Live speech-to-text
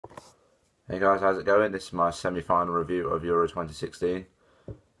Hey guys, how's it going? This is my semi-final review of Euro 2016.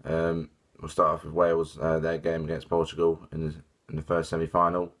 We'll start off with Wales, their game against Portugal in the first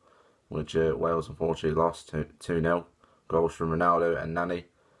semi-final, which Wales unfortunately lost 2-0. Goals from Ronaldo and Nani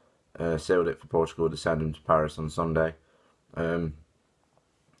sealed it for Portugal to send them to Paris on Sunday.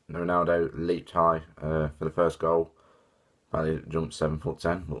 Ronaldo leaped high for the first goal. Apparently jumped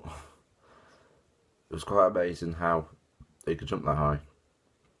 7'10", but it was quite amazing how he could jump that high.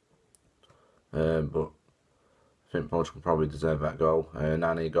 But I think Portugal probably deserved that goal.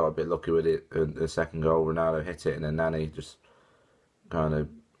 Nani got a bit lucky with it. The second goal, Ronaldo hit it, and then Nani just kind of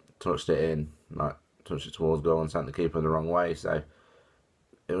touched it in, like touched it towards goal and sent the keeper the wrong way. So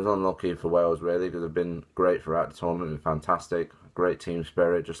it was unlucky for Wales, really, because they've been great throughout the tournament. Been fantastic, great team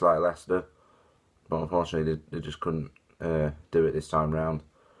spirit, just like Leicester. But unfortunately, they just couldn't do it this time round,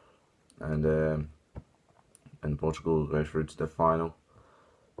 and Portugal go through to the final.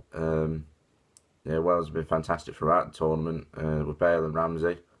 Yeah, Wales have been fantastic throughout the tournament with Bale and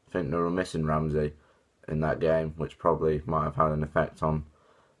Ramsey. I think they were missing Ramsey in that game, which probably might have had an effect on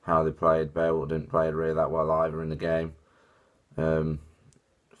how they played. Bale didn't play really that well either in the game. For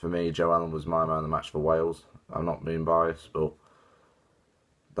me, Joe Allen was my man of the match for Wales. I'm not being biased, but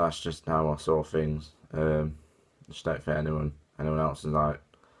that's just how I saw things. I just don't think anyone else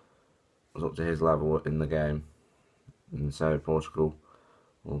was up to his level in the game. And so Portugal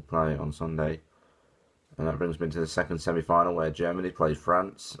will play on Sunday. And that brings me to the second semi-final, where Germany plays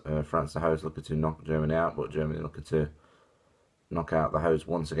France. France, the host, looking to knock Germany out, but Germany looking to knock out the host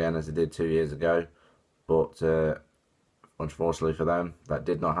once again, as they did 2 years ago. But unfortunately for them, that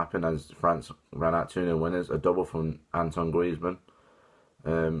did not happen, as France ran out 2-0 winners. A double from Antoine Griezmann.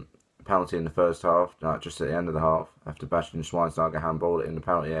 Penalty in the first half, just at the end of the half, after Bastian Schweinsteiger handballed it in the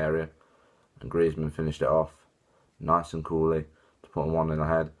penalty area, and Griezmann finished it off nice and coolly to put them 1-0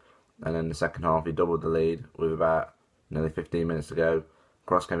 ahead. And then the second half, he doubled the lead with about nearly 15 minutes to go.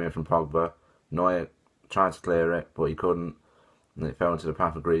 Cross came in from Pogba. Neuer tried to clear it, but he couldn't. And it fell into the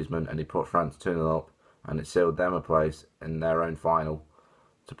path of Griezmann, and he put France 2-0 up, and it sealed them a place in their own final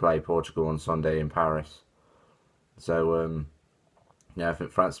to play Portugal on Sunday in Paris. So, yeah, I think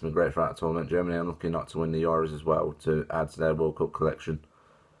France has been great throughout the tournament. Germany unlucky not to win the Euros as well, to add to their World Cup collection.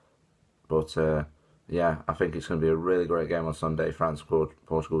 But yeah, I think it's going to be a really great game on Sunday. France,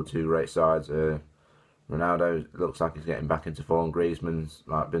 Portugal, two great sides. Ronaldo looks like he's getting back into form. Griezmann's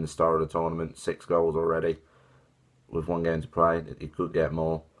been the star of the tournament, 6 goals already with 1 game to play. He could get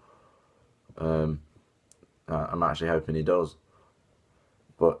more. I'm actually hoping he does.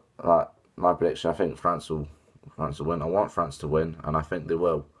 But my prediction, I think France will win. I want France to win, and I think they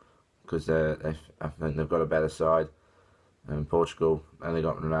will, because I think they've got a better side. And Portugal only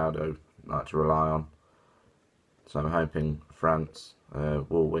got Ronaldo to rely on. So I'm hoping France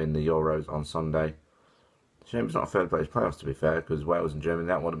will win the Euros on Sunday. Shame it's not a third place playoffs, to be fair, because Wales and Germany,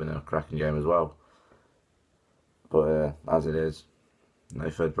 that would have been a cracking game as well. But as it is, no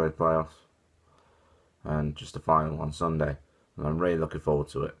third place playoffs, and just a final on Sunday. And I'm really looking forward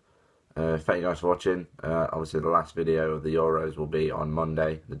to it. Thank you guys for watching. Obviously the last video of the Euros will be on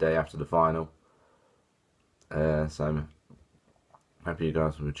Monday, the day after the final. So hope you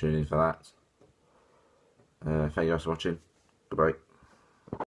guys will be tuning in for that. Thank you guys for watching. Goodbye.